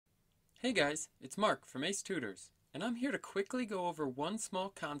Hey guys, it's Mark from Tutors, and I'm here to quickly go over one small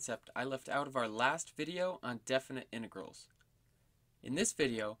concept I left out of our last video on definite integrals. In this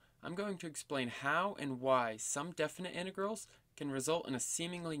video, I'm going to explain how and why some definite integrals can result in a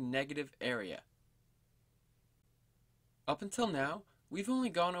seemingly negative area. Up until now, we've only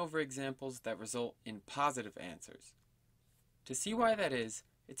gone over examples that result in positive answers. To see why that is,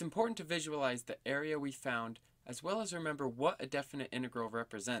 it's important to visualize the area we found as well as remember what a definite integral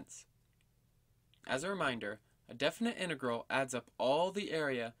represents. As a reminder, a definite integral adds up all the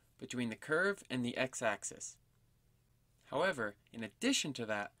area between the curve and the x-axis. However, in addition to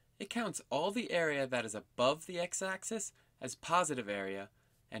that, it counts all the area that is above the x-axis as positive area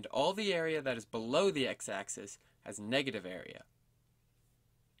and all the area that is below the x-axis as negative area.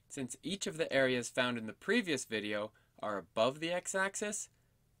 Since each of the areas found in the previous video are above the x-axis,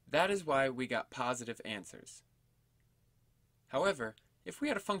 that is why we got positive answers. However, if we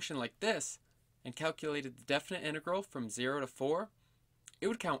had a function like this and calculated the definite integral from 0 to 4, it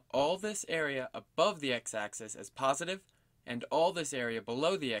would count all this area above the x-axis as positive and all this area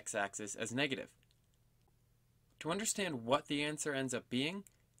below the x-axis as negative. To understand what the answer ends up being,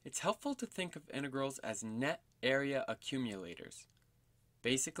 it's helpful to think of integrals as net area accumulators.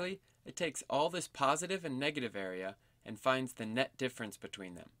 Basically, it takes all this positive and negative area and finds the net difference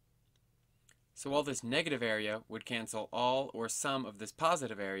between them. So all this negative area would cancel all or some of this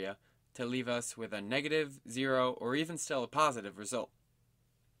positive area to leave us with a negative, 0, or even still a positive result.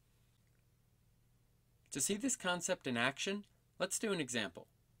 To see this concept in action, let's do an example.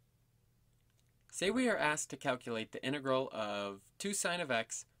 Say we are asked to calculate the integral of 2 sine of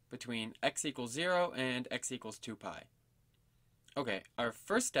x between x equals 0 and x equals 2 pi. Okay, our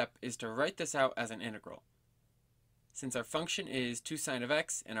first step is to write this out as an integral. Since our function is 2 sine of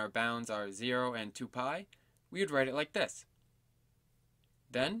x and our bounds are 0 and 2 pi, we would write it like this.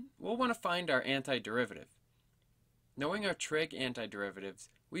 Then, we'll want to find our antiderivative. Knowing our trig antiderivatives,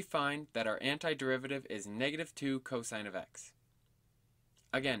 we find that our antiderivative is negative 2 cosine of x.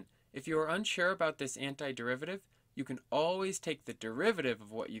 Again, if you are unsure about this antiderivative, you can always take the derivative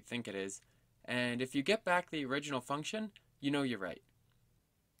of what you think it is, and if you get back the original function, you know you're right.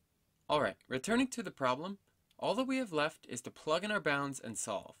 Alright, returning to the problem, all that we have left is to plug in our bounds and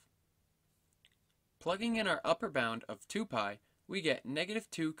solve. Plugging in our upper bound of 2 pi, we get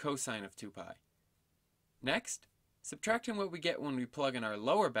negative 2 cosine of 2 pi. Next, subtracting what we get when we plug in our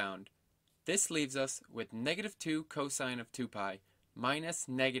lower bound, this leaves us with negative 2 cosine of 2 pi minus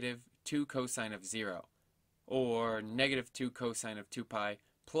negative 2 cosine of 0, or negative 2 cosine of 2 pi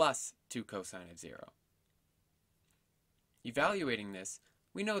plus 2 cosine of 0. Evaluating this,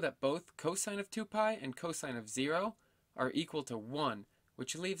 we know that both cosine of 2 pi and cosine of 0 are equal to 1,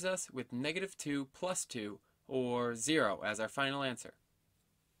 which leaves us with negative 2 plus 2, or 0 as our final answer.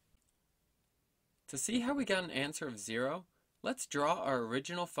 To see how we got an answer of 0, let's draw our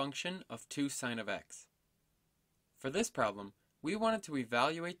original function of 2 sine of x. For this problem, we wanted to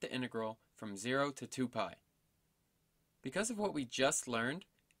evaluate the integral from 0 to 2 pi. Because of what we just learned,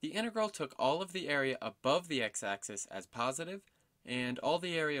 the integral took all of the area above the x-axis as positive and all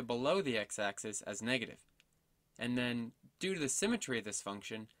the area below the x-axis as negative. And then, due to the symmetry of this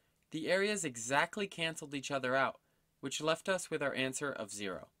function, the areas exactly canceled each other out, which left us with our answer of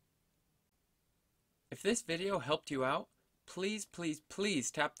 0. If this video helped you out, please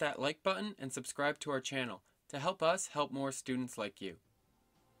tap that like button and subscribe to our channel to help us help more students like you.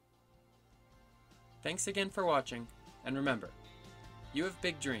 Thanks again for watching, and remember, you have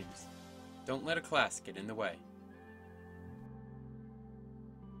big dreams. Don't let a class get in the way.